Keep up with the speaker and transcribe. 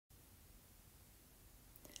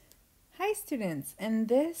Hi students, in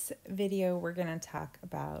this video we're going to talk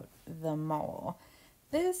about the mole.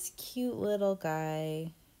 This cute little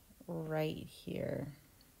guy right here.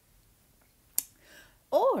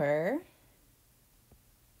 Or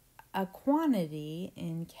a quantity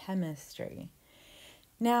in chemistry.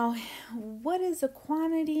 Now, what does a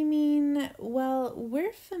quantity mean? Well,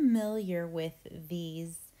 we're familiar with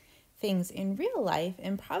these things in real life,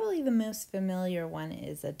 and probably the most familiar one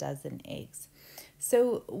is a dozen eggs.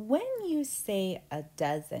 So when you say a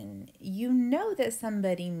dozen, you know that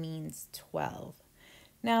somebody means 12.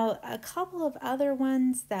 Now, a couple of other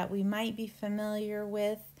ones that we might be familiar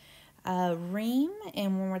with, ream,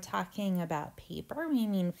 and when we're talking about paper, we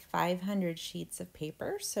mean 500 sheets of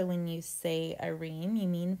paper. So when you say a ream, you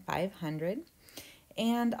mean 500.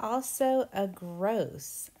 And also a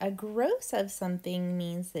gross. A gross of something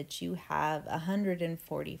means that you have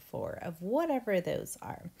 144 of whatever those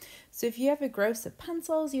are. So if you have a gross of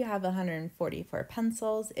pencils, you have 144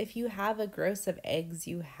 pencils. If you have a gross of eggs,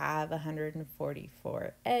 you have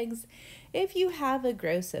 144 eggs. If you have a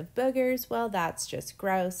gross of boogers, well, that's just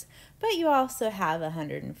gross, but you also have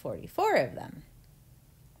 144 of them.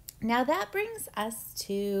 Now that brings us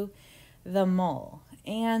to the mole.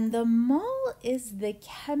 And the mole is the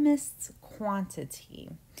chemist's quantity.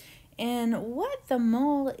 And what the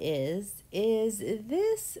mole is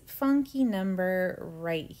this funky number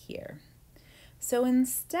right here. So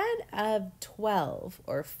instead of 12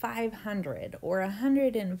 or 500 or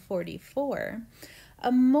 144,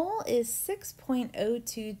 a mole is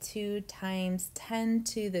 6.022 times 10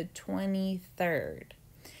 to the 23rd.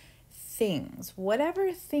 Things,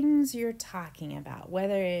 whatever things you're talking about,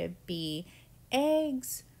 whether it be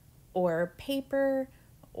eggs or paper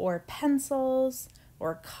or pencils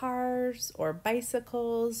or cars or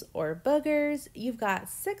bicycles or boogers, you've got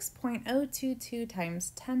 6.022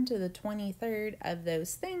 times 10 to the 23rd of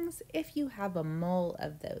those things if you have a mole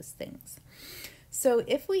of those things. So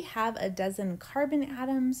if we have a dozen carbon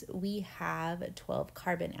atoms, we have 12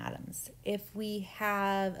 carbon atoms. If we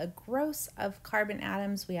have a gross of carbon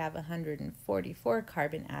atoms, we have 144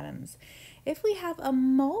 carbon atoms. If we have a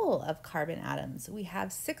mole of carbon atoms, we have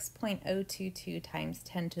 6.022 times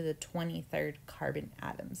 10 to the 23rd carbon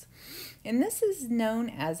atoms. And this is known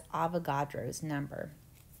as Avogadro's number.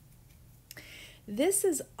 This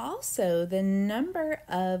is also the number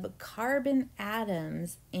of carbon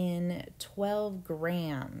atoms in 12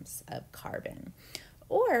 grams of carbon.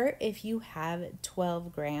 Or if you have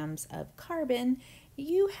 12 grams of carbon,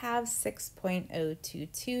 you have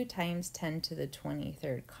 6.022 times 10 to the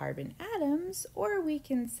 23rd carbon atoms. Or we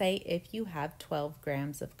can say if you have 12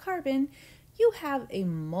 grams of carbon, you have a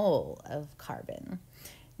mole of carbon.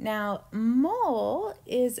 Now, mole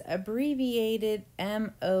is abbreviated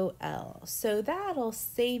MOL, so that'll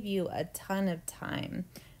save you a ton of time.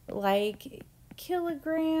 Like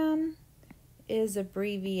kilogram is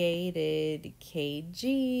abbreviated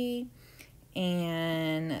kg,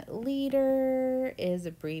 and liter is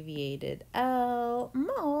abbreviated L,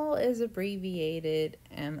 mole is abbreviated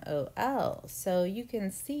MOL. So you can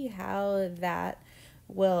see how that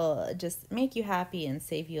will just make you happy and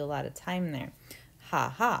save you a lot of time there. Ha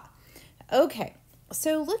ha. Okay,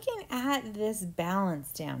 so looking at this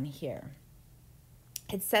balance down here,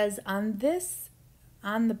 it says on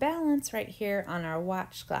the balance right here on our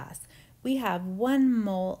watch glass, we have 1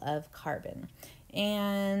 mole of carbon.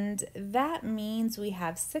 And that means we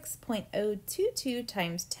have 6.022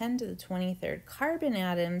 times 10 to the 23rd carbon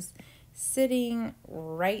atoms sitting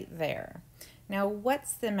right there. Now,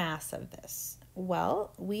 what's the mass of this?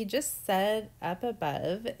 Well, we just said up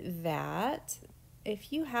above that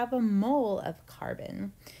if you have a mole of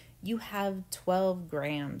carbon, you have 12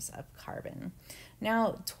 grams of carbon.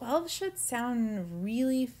 Now, 12 should sound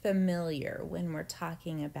really familiar when we're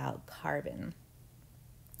talking about carbon.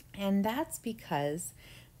 And that's because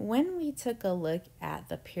when we took a look at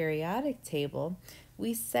the periodic table,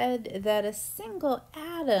 we said that a single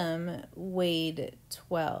atom weighed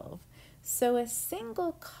 12. So a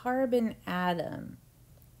single carbon atom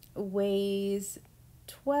weighs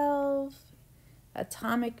 12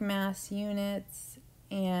 atomic mass units,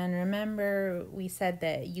 and remember we said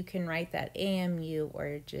that you can write that AMU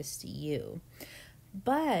or just U.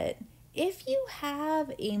 But if you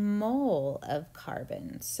have a mole of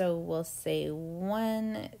carbon, so we'll say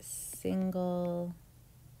 1 single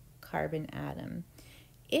carbon atom,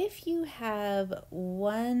 if you have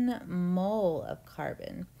 1 mole of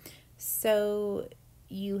carbon, so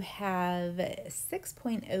you have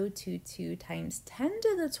 6.022 times 10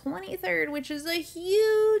 to the 23rd, which is a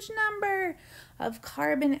huge number of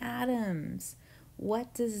carbon atoms.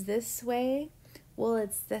 What does this weigh? Well,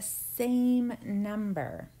 it's the same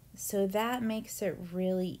number. So that makes it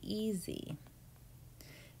really easy.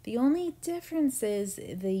 The only difference is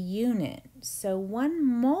the unit. So 1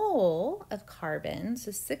 mole of carbon, so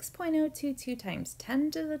 6.022 times 10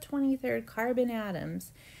 to the 23rd carbon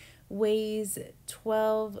atoms, weighs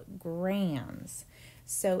 12 grams.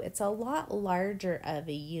 So it's a lot larger of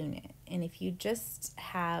a unit. And if you just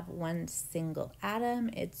have one single atom,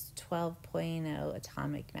 it's 12.0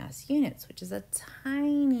 atomic mass units, which is a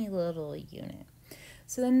tiny little unit.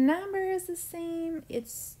 So the number is the same,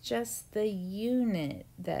 it's just the unit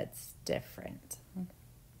that's different.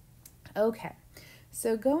 Okay,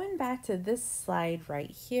 so going back to this slide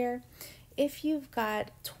right here, if you've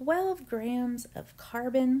got 12 grams of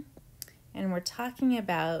carbon, and we're talking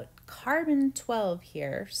about carbon 12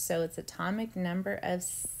 here, so it's atomic number of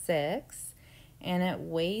 6, and it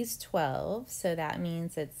weighs 12, so that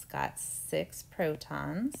means it's got 6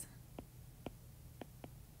 protons.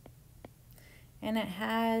 And it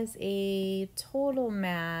has a total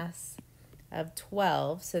mass of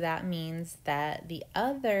 12, so that means that the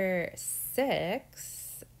other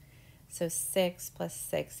 6, so 6 plus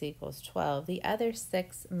 6 equals 12, the other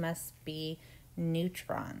 6 must be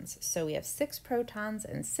neutrons. So we have 6 protons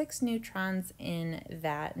and 6 neutrons in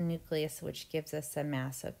that nucleus, which gives us a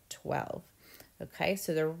mass of 12. Okay,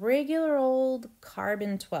 so the regular old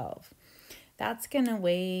carbon 12. That's going to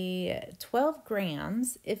weigh 12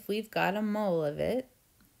 grams if we've got a mole of it.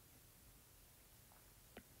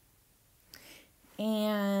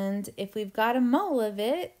 And if we've got a mole of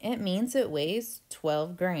it, it means it weighs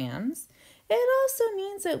 12 grams. It also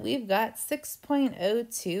means that we've got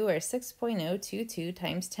 6.02 or 6.022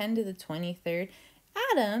 times 10 to the 23rd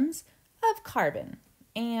atoms of carbon.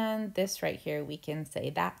 And this right here, we can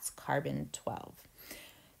say that's carbon 12.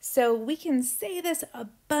 So we can say this a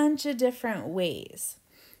bunch of different ways.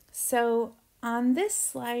 So on this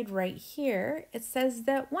slide right here, it says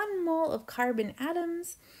that 1 mole of carbon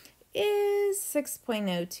atoms is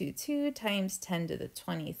 6.022 times 10 to the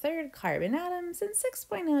 23rd carbon atoms, and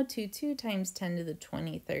 6.022 times 10 to the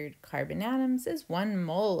 23rd carbon atoms is 1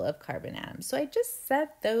 mole of carbon atoms. So I just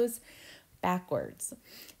set those backwards.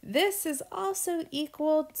 This is also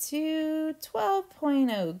equal to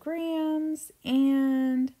 12.0 grams,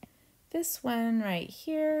 and this one right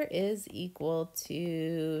here is equal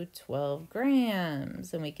to 12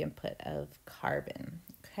 grams, and we can put of carbon.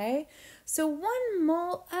 Okay, so 1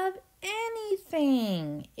 mole of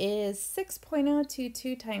anything is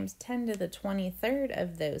 6.022 times 10 to the 23rd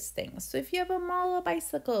of those things. So if you have a mole of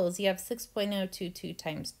bicycles, you have 6.022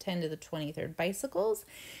 times 10 to the 23rd bicycles.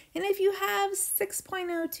 And if you have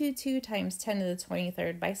 6.022 times 10 to the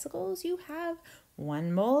 23rd bicycles, you have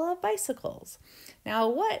 1 mole of bicycles. Now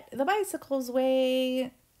what the bicycles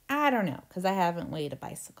weigh, I don't know, because I haven't weighed a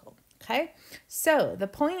bicycle. Okay, so the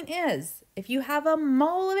point is, if you have a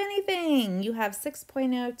mole of anything, you have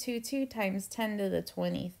 6.022 times 10 to the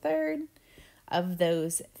 23rd of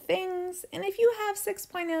those things. And if you have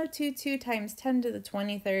 6.022 times 10 to the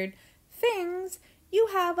 23rd things, you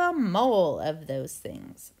have a mole of those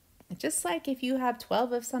things. Just like if you have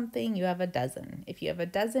 12 of something, you have a dozen. If you have a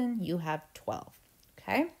dozen, you have 12.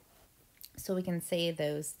 Okay, so we can say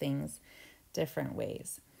those things different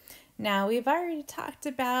ways. Now, we've already talked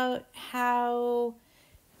about how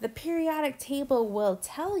the periodic table will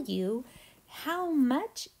tell you how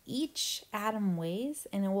much each atom weighs,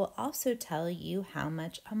 and it will also tell you how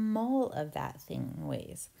much a mole of that thing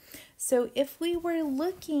weighs. So if we were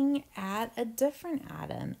looking at a different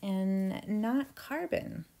atom and not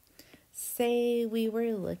carbon, say we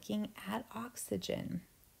were looking at oxygen.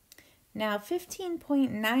 Now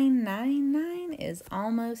 15.999 is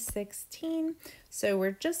almost 16, so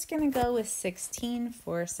we're just going to go with 16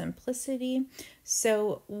 for simplicity.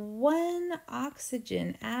 So 1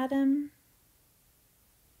 oxygen atom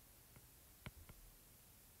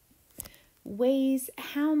weighs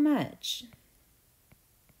how much?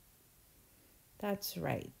 That's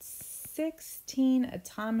right, 16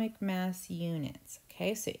 atomic mass units.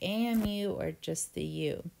 Okay, so AMU or just the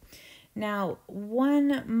U. Now,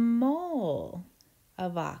 1 mole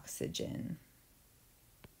of oxygen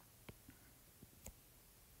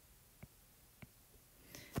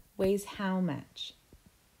weighs how much?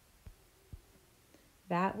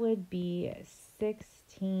 That would be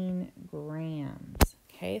 16 grams.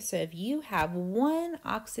 Okay, so if you have 1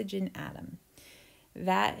 oxygen atom,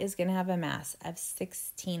 that is going to have a mass of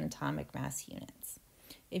 16 atomic mass units.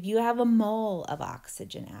 If you have a mole of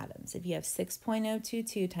oxygen atoms, if you have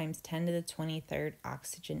 6.022 times 10 to the 23rd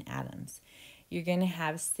oxygen atoms, you're going to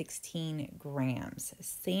have 16 grams.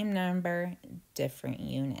 Same number, different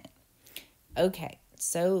unit. Okay,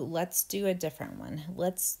 so let's do a different one.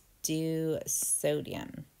 Let's do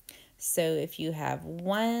sodium. So if you have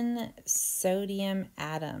 1 sodium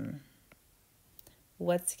atom,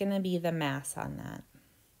 what's going to be the mass on that?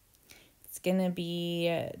 It's going to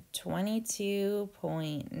be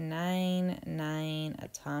 22.99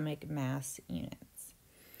 atomic mass units.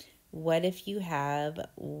 What if you have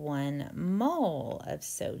 1 mole of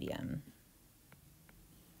sodium?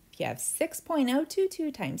 If you have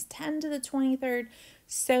 6.022 times 10 to the 23rd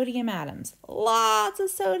sodium atoms, lots of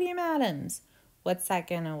sodium atoms, what's that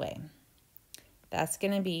going to weigh? That's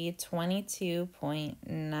going to be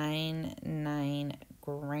 22.99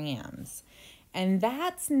 grams. And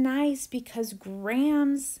that's nice because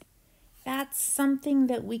grams, that's something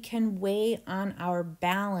that we can weigh on our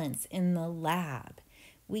balance in the lab.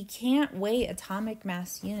 We can't weigh atomic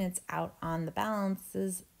mass units out on the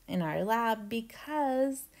balances in our lab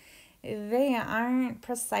because they aren't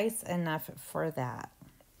precise enough for that.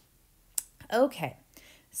 Okay.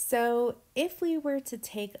 So if we were to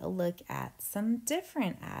take a look at some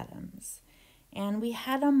different atoms and we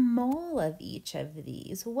had a mole of each of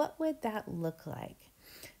these, what would that look like?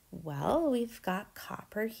 Well, we've got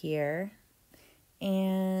copper here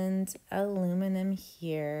and aluminum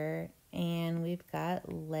here, and we've got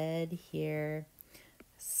lead here,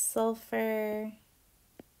 sulfur,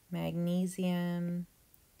 magnesium,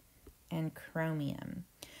 and chromium.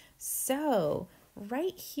 So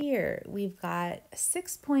right here, we've got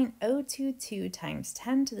 6.022 times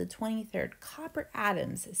 10 to the 23rd copper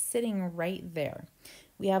atoms sitting right there.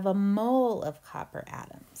 We have a mole of copper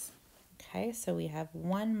atoms. Okay, so we have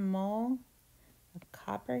 1 mole of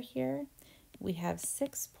copper here. We have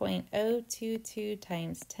 6.022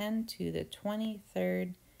 times 10 to the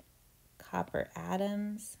 23rd copper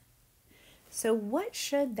atoms. So what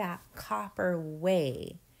should that copper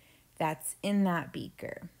weigh that's in that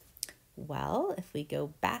beaker? Well, if we go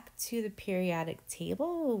back to the periodic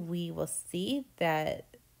table, we will see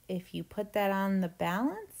that if you put that on the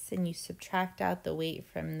balance and you subtract out the weight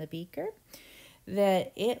from the beaker,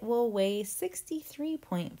 that it will weigh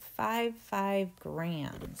 63.55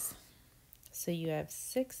 grams. So you have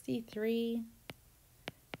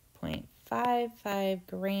 63.55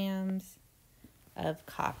 grams of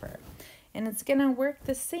copper. And it's going to work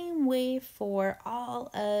the same way for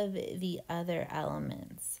all of the other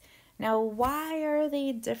elements. Now, why are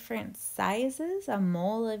they different sizes, a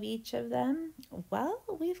mole of each of them? Well,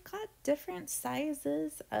 we've got different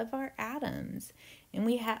sizes of our atoms, and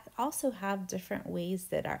we also have different ways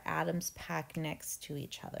that our atoms pack next to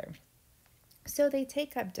each other. So they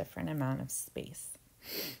take up different amount of space.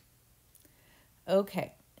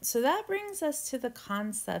 Okay, so that brings us to the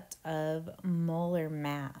concept of molar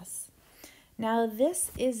mass. Now, this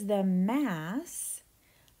is the mass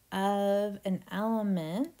of an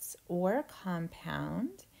element or a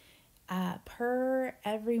compound per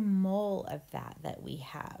every mole of that we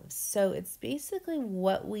have. So it's basically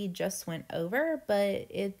what we just went over, but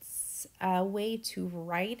it's a way to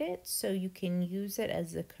write it so you can use it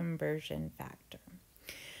as a conversion factor.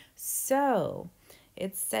 So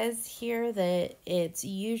it says here that it's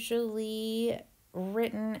usually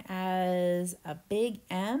written as a big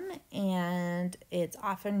M, and it's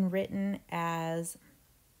often written as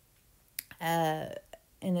an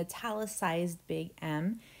italicized big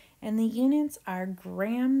M, and the units are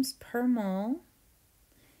grams per mole,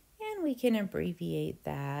 and we can abbreviate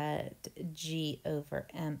that G over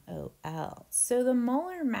MOL. So the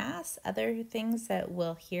molar mass, other things that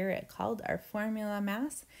we'll hear it called are formula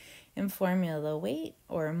mass and formula weight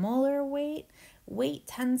or molar weight. Weight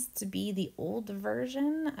tends to be the old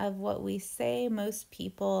version of what we say. Most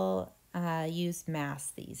people use mass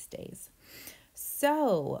these days.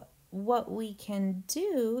 So what we can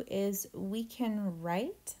do is we can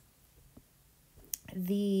write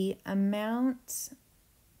the amount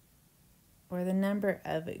or the number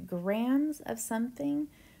of grams of something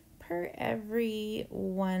per every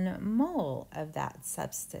 1 mole of that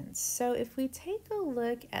substance. So if we take a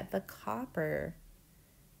look at the copper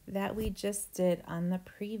that we just did on the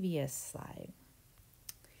previous slide,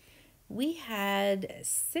 we had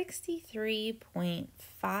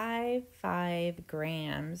 63.55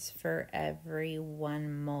 grams for every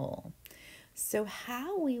 1 mole. So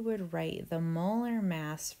how we would write the molar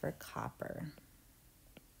mass for copper?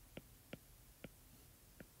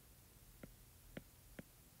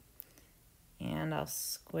 And I'll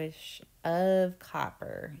squish of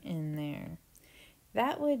copper in there.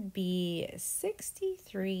 That would be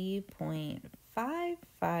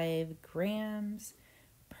 63.55 grams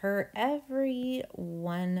per every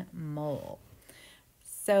 1 mole.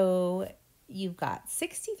 So you've got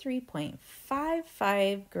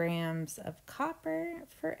 63.55 grams of copper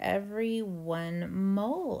for every 1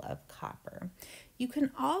 mole of copper. You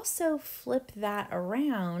can also flip that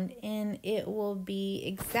around and it will be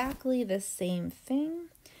exactly the same thing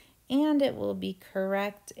and it will be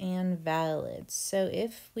correct and valid. So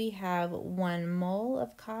if we have 1 mole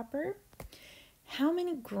of copper, how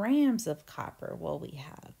many grams of copper will we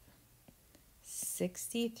have?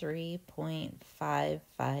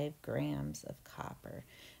 63.55 grams of copper.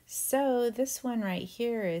 So this one right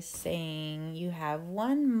here is saying you have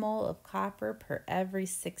 1 mole of copper per every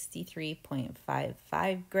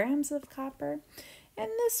 63.55 grams of copper. And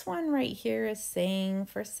this one right here is saying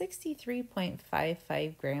for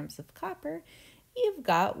 63.55 grams of copper, you've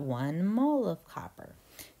got 1 mole of copper.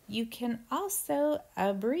 You can also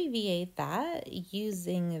abbreviate that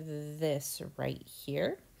using this right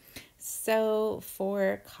here. So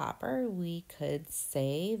for copper, we could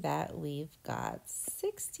say that we've got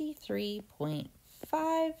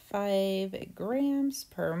 63.55 grams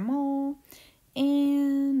per mole.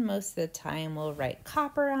 And most of the time we'll write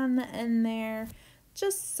copper on the end there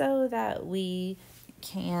just so that we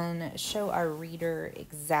can show our reader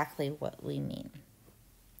exactly what we mean.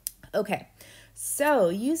 Okay, so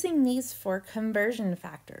using these for conversion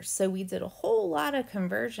factors. So we did a whole lot of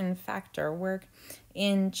conversion factor work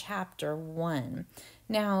in chapter 1.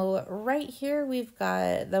 Now, right here, we've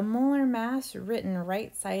got the molar mass written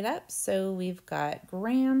right side up. So we've got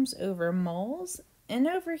grams over moles. And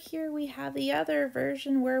over here, we have the other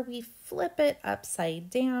version where we flip it upside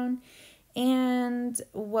down. And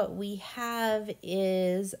what we have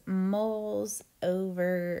is moles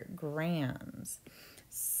over grams.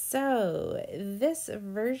 So this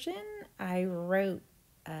version I wrote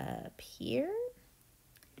up here,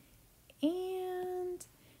 and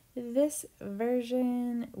this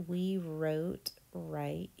version we wrote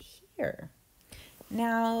right here.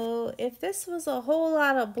 Now, if this was a whole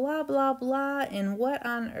lot of blah, blah, blah, and what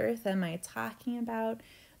on earth am I talking about?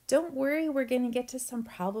 Don't worry, we're going to get to some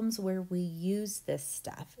problems where we use this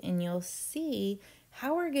stuff, and you'll see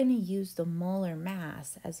how we're going to use the molar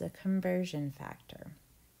mass as a conversion factor.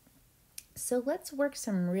 So let's work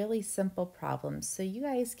some really simple problems so you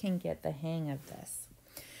guys can get the hang of this.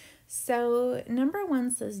 So number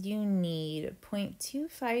 1 says you need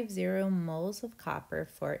 0.250 moles of copper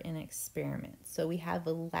for an experiment. So we have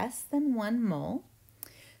a less than 1 mole.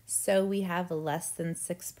 So we have a less than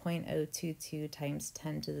 6.022 times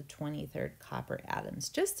 10 to the 23rd copper atoms,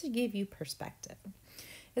 just to give you perspective.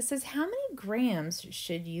 It says how many grams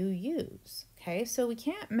should you use? Okay, so we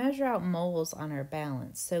can't measure out moles on our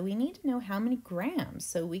balance. So we need to know how many grams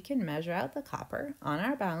so we can measure out the copper on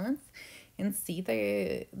our balance and see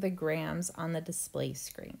the grams on the display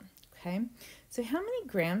screen. Okay, so how many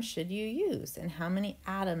grams should you use and how many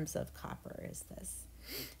atoms of copper is this?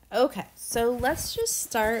 Okay, so let's just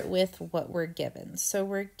start with what we're given. So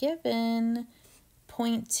we're given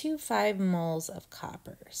 0.25 moles of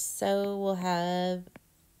copper. So we'll have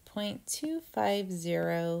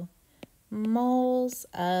 0.250 moles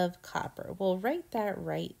of copper. We'll write that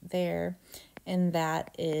right there, and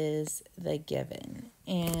that is the given.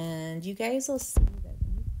 And you guys will see that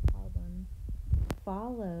these problems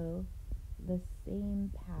follow the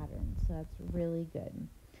same pattern, so that's really good.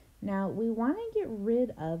 Now, we want to get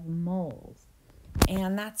rid of moles,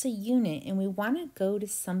 and that's a unit, and we want to go to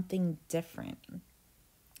something different.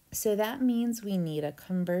 So that means we need a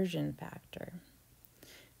conversion factor.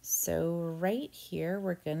 So right here,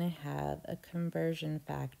 we're going to have a conversion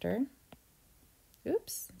factor.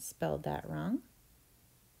 Oops, spelled that wrong.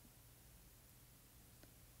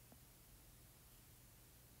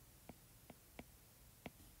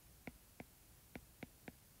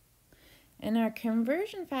 And our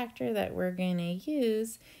conversion factor that we're going to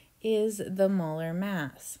use is the molar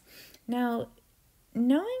mass. Now,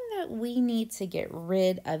 knowing that we need to get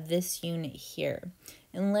rid of this unit here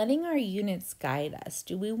and letting our units guide us,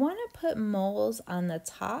 do we want to put moles on the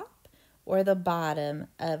top or the bottom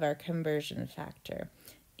of our conversion factor?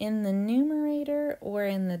 In the numerator or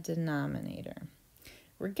in the denominator?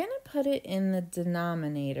 We're going to put it in the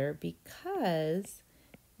denominator because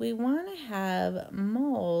we want to have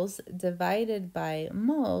moles divided by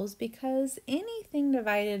moles, because anything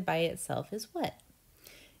divided by itself is what?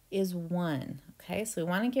 Is 1. Okay, so we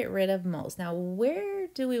want to get rid of moles. Now, where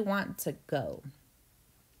do we want to go?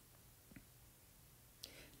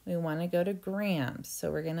 We want to go to grams, so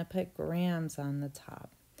we're going to put grams on the top.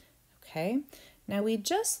 Okay, now we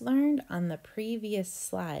just learned on the previous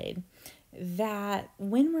slide that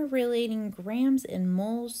when we're relating grams and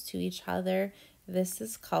moles to each other, this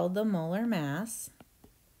is called the molar mass.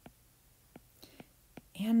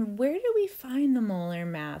 And where do we find the molar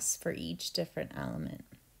mass for each different element?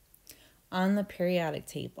 On the periodic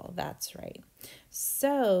table, that's right.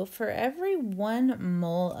 So for every 1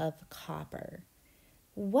 mole of copper,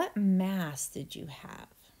 what mass did you have?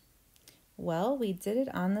 Well, we did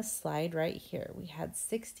it on the slide right here. We had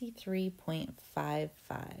 63.55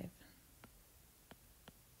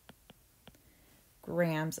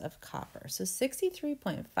 grams of copper. So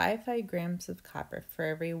 63.55 grams of copper for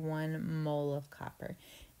every 1 mole of copper.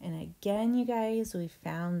 And again, you guys, we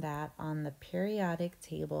found that on the periodic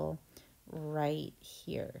table right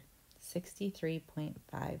here,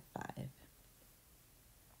 63.55.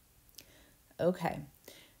 Okay,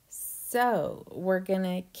 so we're going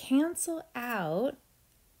to cancel out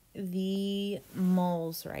the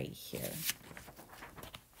moles right here.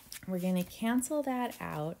 We're going to cancel that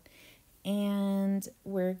out, and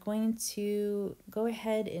we're going to go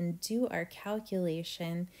ahead and do our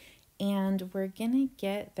calculation, and we're going to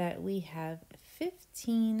get that we have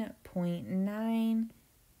 15.9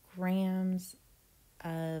 grams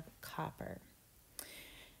of copper.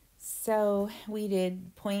 So we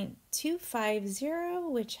did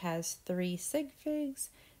 0.250, which has 3 sig figs,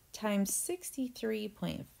 times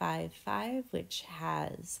 63.55, which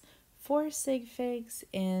has 4 sig figs,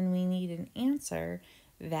 and we need an answer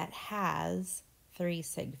that has 3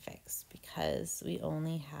 sig figs because we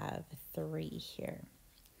only have 3 here.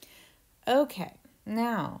 Okay,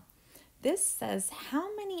 now this says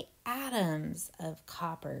how many atoms of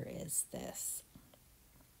copper is this?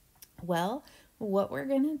 Well, what we're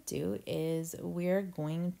going to do is we're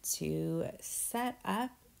going to set up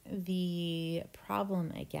the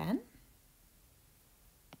problem again.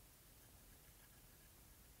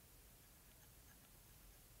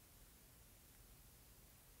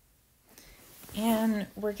 And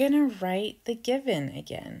we're going to write the given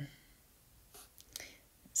again.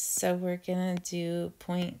 So we're going to do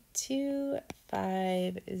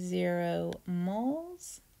 0.250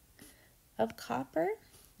 moles of copper.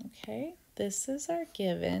 Okay, this is our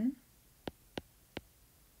given.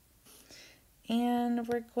 And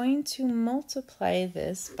we're going to multiply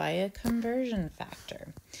this by a conversion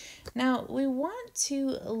factor. Now, we want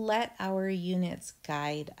to let our units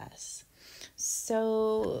guide us.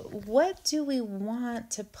 So what do we want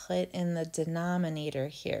to put in the denominator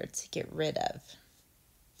here to get rid of?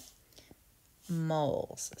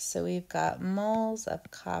 Moles. So we've got moles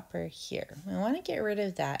of copper here. We want to get rid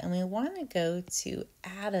of that, and we want to go to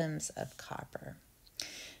atoms of copper.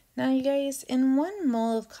 Now, you guys, in 1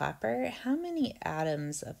 mole of copper, how many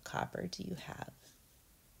atoms of copper do you have?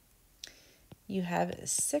 You have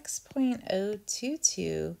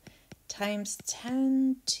 6.022 times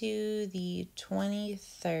 10 to the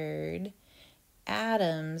 23rd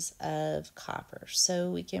atoms of copper.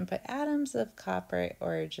 So we can put atoms of copper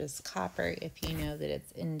or just copper if you know that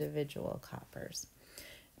it's individual coppers.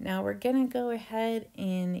 Now we're going to go ahead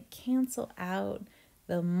and cancel out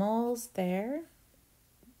the moles there.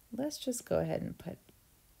 Let's just go ahead and put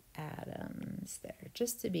atoms there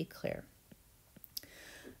just to be clear.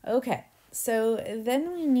 Okay, so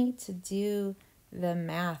then we need to do the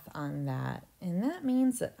math on that, and that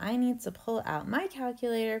means that I need to pull out my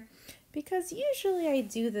calculator because usually I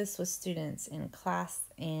do this with students in class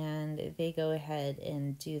and they go ahead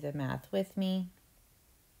and do the math with me.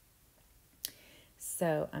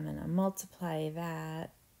 So I'm going to multiply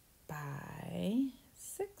that by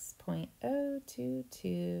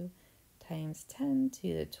 6.022 times 10 to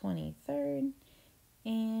the 23rd,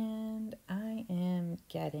 and I am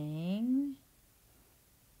getting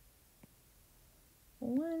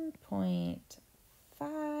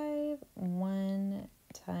 1.51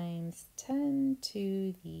 times 10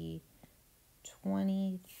 to the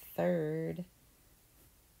 23rd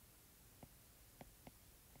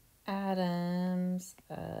atoms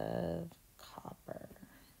of copper.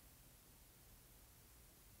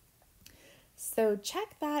 So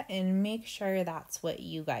check that and make sure that's what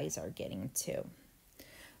you guys are getting to.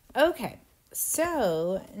 Okay,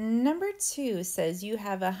 so number 2 says you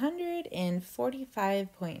have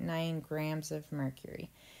 145.9 grams of mercury.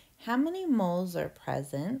 How many moles are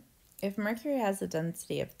present if mercury has a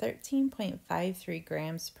density of 13.53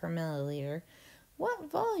 grams per milliliter?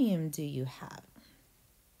 What volume do you have?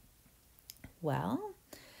 Well,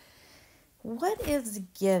 what is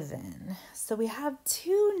given? So we have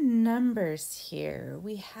 2 numbers here.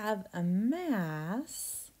 We have a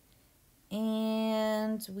mass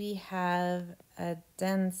and we have a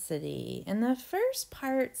density. And the first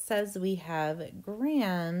part says we have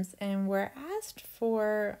grams and we're asked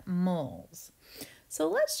for moles. So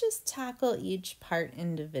let's just tackle each part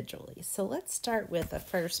individually. So let's start with the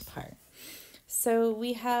first part. So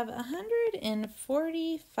we have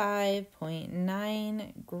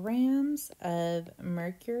 145.9 grams of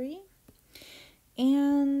mercury.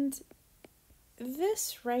 And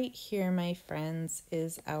this right here, my friends,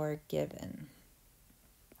 is our given.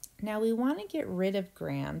 Now we want to get rid of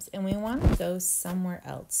grams and we want to go somewhere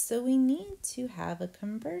else. So we need to have a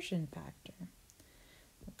conversion factor.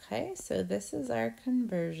 Okay, so this is our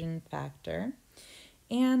conversion factor.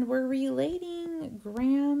 And we're relating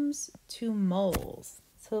grams to moles.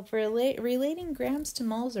 So if we're relating grams to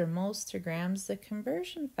moles or moles to grams, the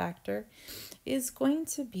conversion factor is going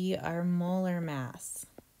to be our molar mass.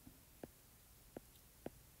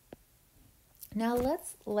 Now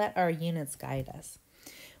let's let our units guide us.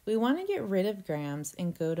 We want to get rid of grams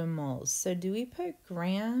and go to moles. So do we put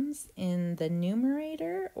grams in the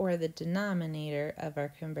numerator or the denominator of our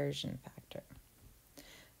conversion factor?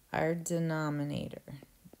 Our denominator.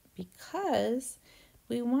 Because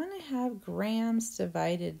we want to have grams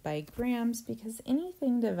divided by grams, because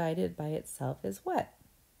anything divided by itself is what?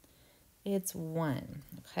 It's 1,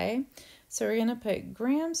 okay? So we're going to put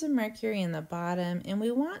grams of mercury in the bottom, and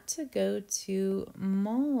we want to go to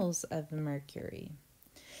moles of mercury.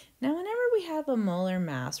 Now, whenever we have a molar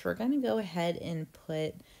mass, we're going to go ahead and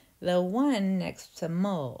put the 1 next to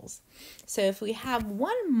moles. So if we have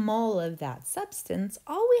 1 mole of that substance,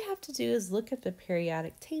 all we have to do is look at the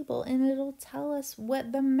periodic table and it'll tell us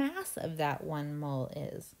what the mass of that 1 mole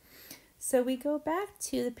is. So we go back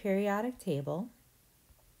to the periodic table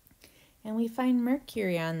and we find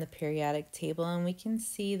mercury on the periodic table, and we can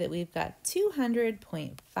see that we've got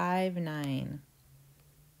 200.59.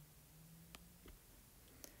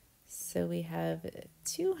 So we have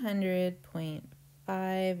 200.59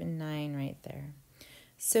 right there.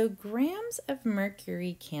 So grams of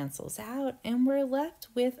mercury cancels out and we're left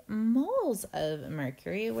with moles of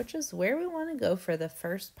mercury, which is where we want to go for the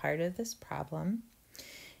first part of this problem.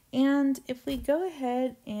 And if we go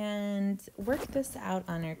ahead and work this out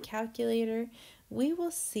on our calculator, we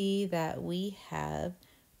will see that we have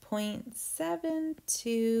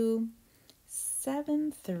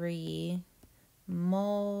 0.7273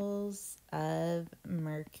 moles of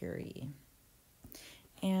mercury.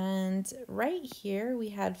 And right here we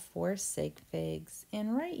had 4 sig figs,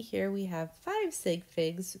 and right here we have 5 sig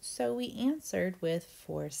figs, so we answered with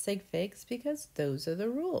 4 sig figs because those are the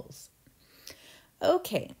rules.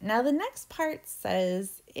 Okay, now the next part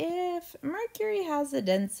says if mercury has a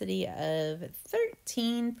density of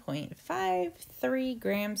 13.53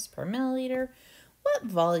 grams per milliliter, what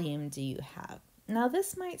volume do you have? Now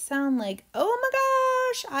this might sound like, oh my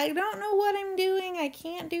gosh, I don't know what I'm doing. I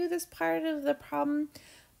can't do this part of the problem.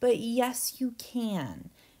 But yes, you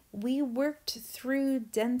can. We worked through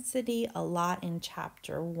density a lot in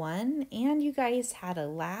chapter 1, and you guys had a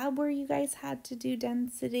lab where you guys had to do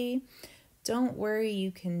density. Don't worry,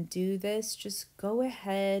 you can do this. Just go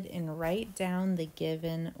ahead and write down the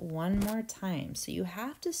given one more time. So you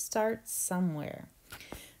have to start somewhere.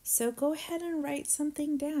 So go ahead and write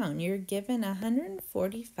something down. You're given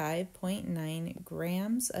 145.9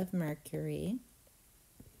 grams of mercury.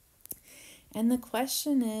 And the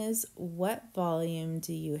question is, what volume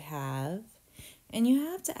do you have? And you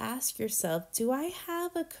have to ask yourself, do I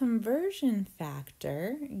have a conversion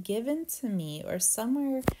factor given to me or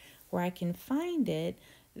somewhere where I can find it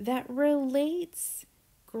that relates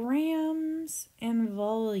grams and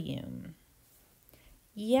volume?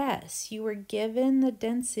 Yes, you were given the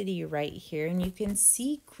density right here, and you can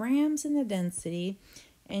see grams in the density,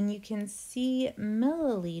 and you can see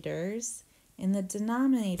milliliters in the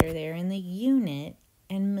denominator there in the unit,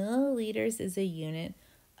 and milliliters is a unit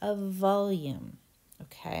of volume,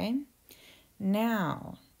 okay?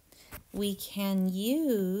 Now, we can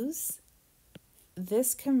use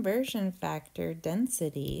this conversion factor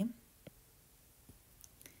density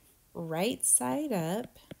right side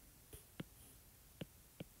up,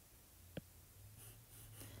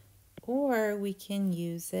 or we can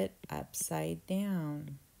use it upside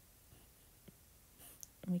down.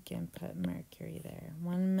 We can put mercury there,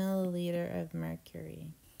 1 milliliter of mercury.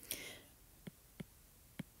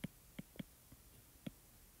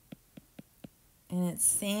 And it's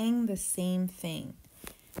saying the same thing.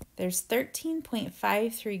 There's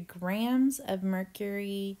 13.53 grams of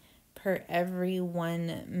mercury per every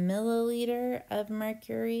 1 milliliter of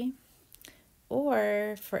mercury.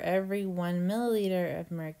 Or for every 1 milliliter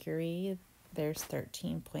of mercury, there's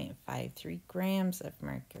 13.53 grams of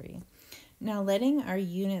mercury. Now, letting our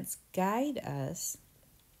units guide us,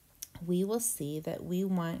 we will see that we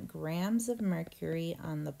want grams of mercury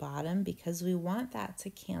on the bottom because we want that to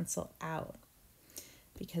cancel out.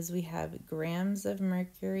 because we have grams of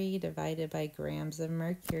mercury divided by grams of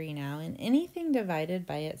mercury now, and anything divided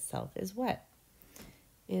by itself is what?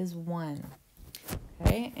 Is 1.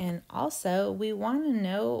 Okay, and also we want to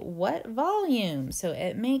know what volume. So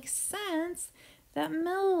it makes sense that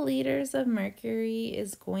milliliters of mercury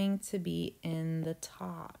is going to be in the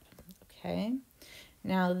top. Okay,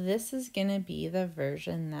 now this is going to be the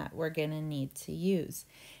version that we're going to need to use.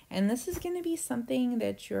 And this is going to be something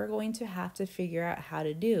that you're going to have to figure out how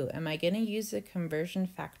to do. Am I going to use the conversion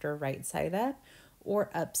factor right side up or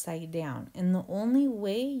upside down? And the only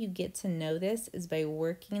way you get to know this is by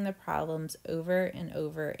working the problems over and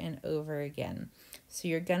over and over again. So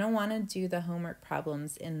you're going to want to do the homework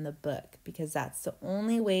problems in the book because that's the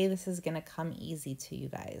only way this is going to come easy to you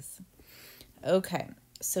guys. Okay,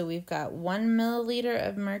 so we've got 1 milliliter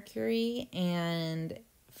of mercury, and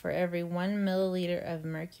for every 1 milliliter of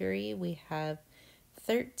mercury, we have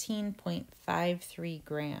 13.53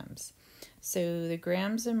 grams. So the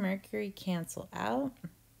grams of mercury cancel out,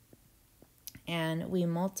 and we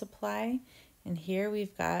multiply, and here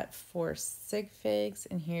we've got 4 sig figs,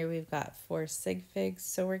 and here we've got 4 sig figs.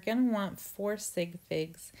 So we're going to want 4 sig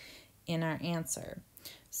figs in our answer.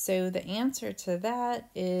 So the answer to that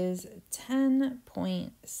is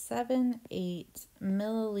 10.78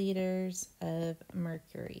 milliliters of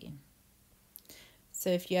mercury. So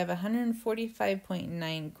if you have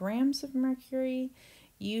 145.9 grams of mercury,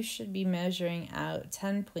 you should be measuring out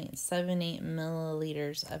 10.78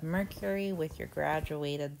 milliliters of mercury with your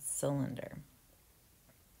graduated cylinder.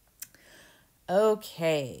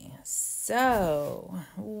 Okay, so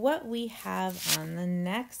what we have on the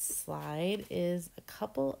next slide is a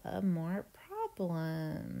couple of more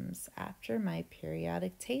problems after my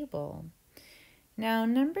periodic table. Now,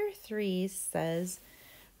 number 3 says,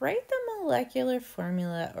 write the molecular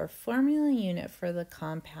formula or formula unit for the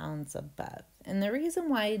compounds above. And the reason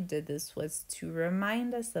why I did this was to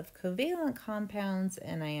remind us of covalent compounds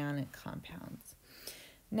and ionic compounds.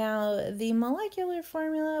 Now, the molecular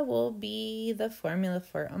formula will be the formula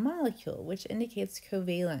for a molecule, which indicates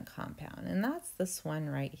covalent compound, and that's this one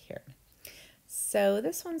right here. So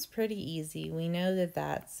this one's pretty easy. We know that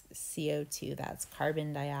that's CO2, that's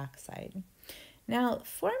carbon dioxide. Now,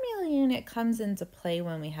 formula unit comes into play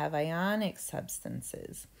when we have ionic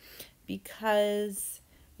substances, because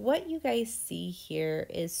what you guys see here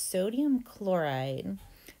is sodium chloride,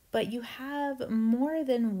 but you have more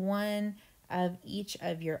than one of each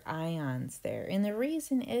of your ions there. And the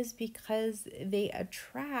reason is because they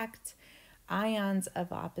attract ions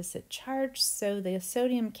of opposite charge. So the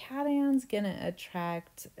sodium cation is going to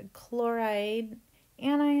attract chloride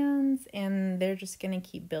anions, and they're just going to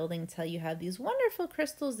keep building till you have these wonderful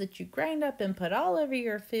crystals that you grind up and put all over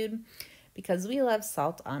your food because we love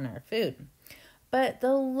salt on our food. But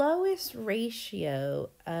the lowest ratio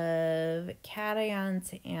of cation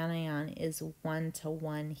to anion is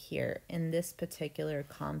 1:1 here in this particular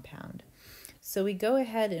compound. So we go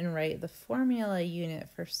ahead and write the formula unit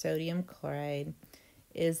for sodium chloride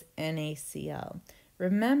is NaCl.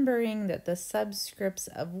 Remembering that the subscripts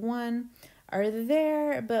of 1 are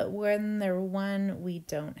there, but when they're 1, we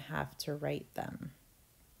don't have to write them.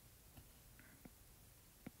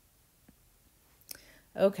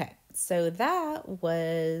 Okay, so that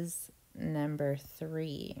was number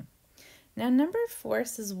 3. Now number 4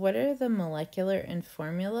 says, what are the molecular and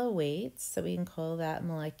formula weights? So we can call that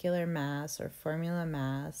molecular mass or formula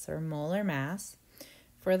mass or molar mass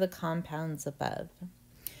for the compounds above.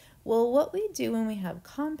 Well, what we do when we have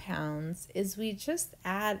compounds is we just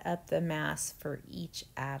add up the mass for each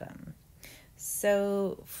atom.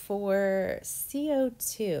 So for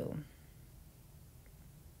CO2,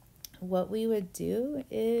 what we would do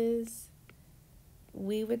is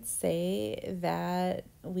we would say that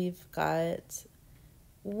we've got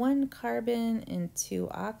 1 carbon and 2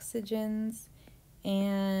 oxygens,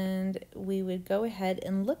 and we would go ahead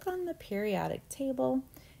and look on the periodic table,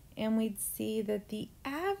 and we'd see that the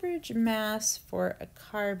average mass for a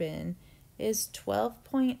carbon is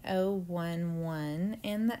 12.011,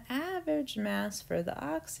 and the average mass for the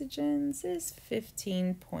oxygens is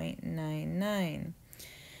 15.99.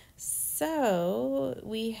 So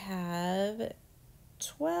we have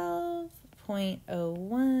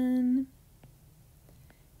 12.01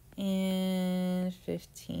 and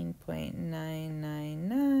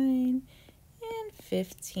 15.999 and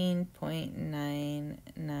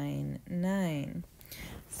 15.999.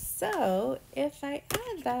 So if I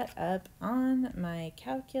add that up on my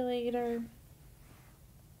calculator,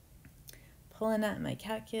 pulling up my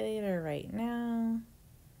calculator right now,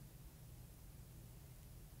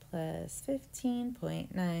 plus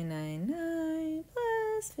 15.999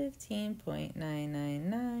 plus plus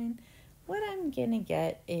 15.999. What I'm going to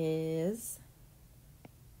get is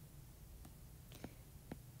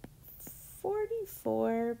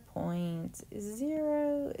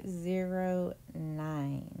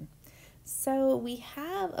 44.009. So we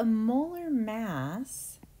have a molar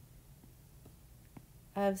mass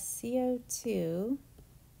of CO2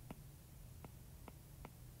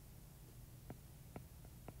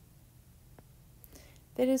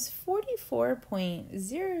 that is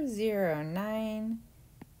 44.009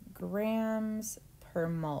 grams per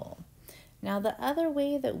mole. Now the other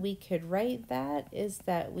way that we could write that is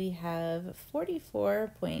that we have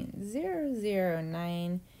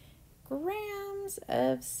 44.009 grams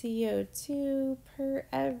of CO2 per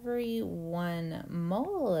every 1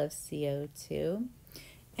 mole of CO2.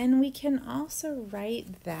 And we can also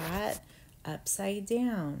write that upside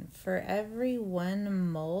down. For every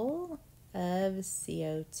 1 mole of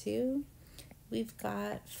CO2, we've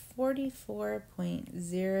got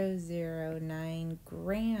 44.009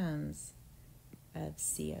 grams of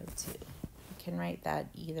CO2. You can write that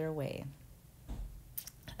either way.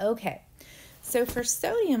 Okay, so for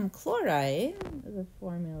sodium chloride, the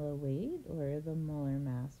formula weight or the molar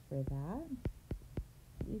mass for that,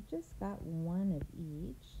 we've just got one of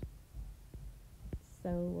each. So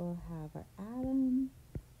we'll have our atom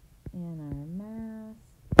and our mass.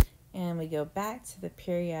 And we go back to the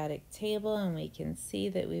periodic table and we can see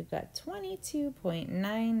that we've got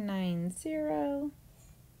 22.990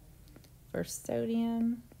 for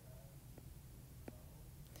sodium.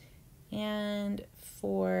 And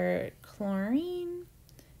for chlorine,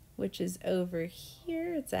 which is over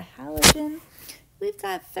here, it's a halogen, we've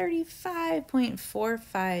got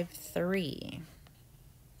 35.453.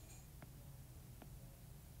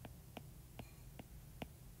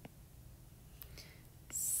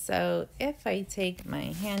 So if I take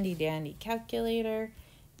my handy dandy calculator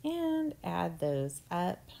and add those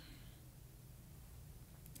up,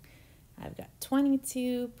 I've got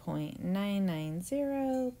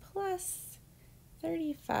 22.990 plus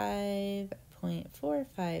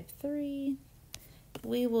 35.453.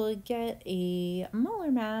 We will get a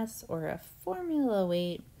molar mass or a formula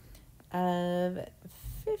weight of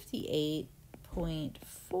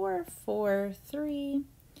 58.443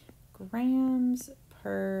 grams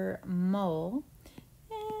per mole,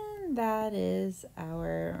 and that is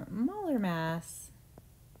our molar mass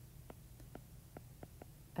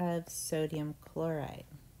of sodium chloride.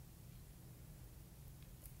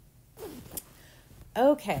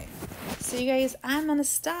 Okay, so you guys, I'm going to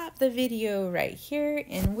stop the video right here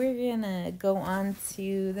and we're going to go on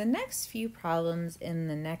to the next few problems in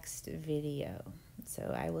the next video.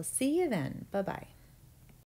 So I will see you then. Bye-bye.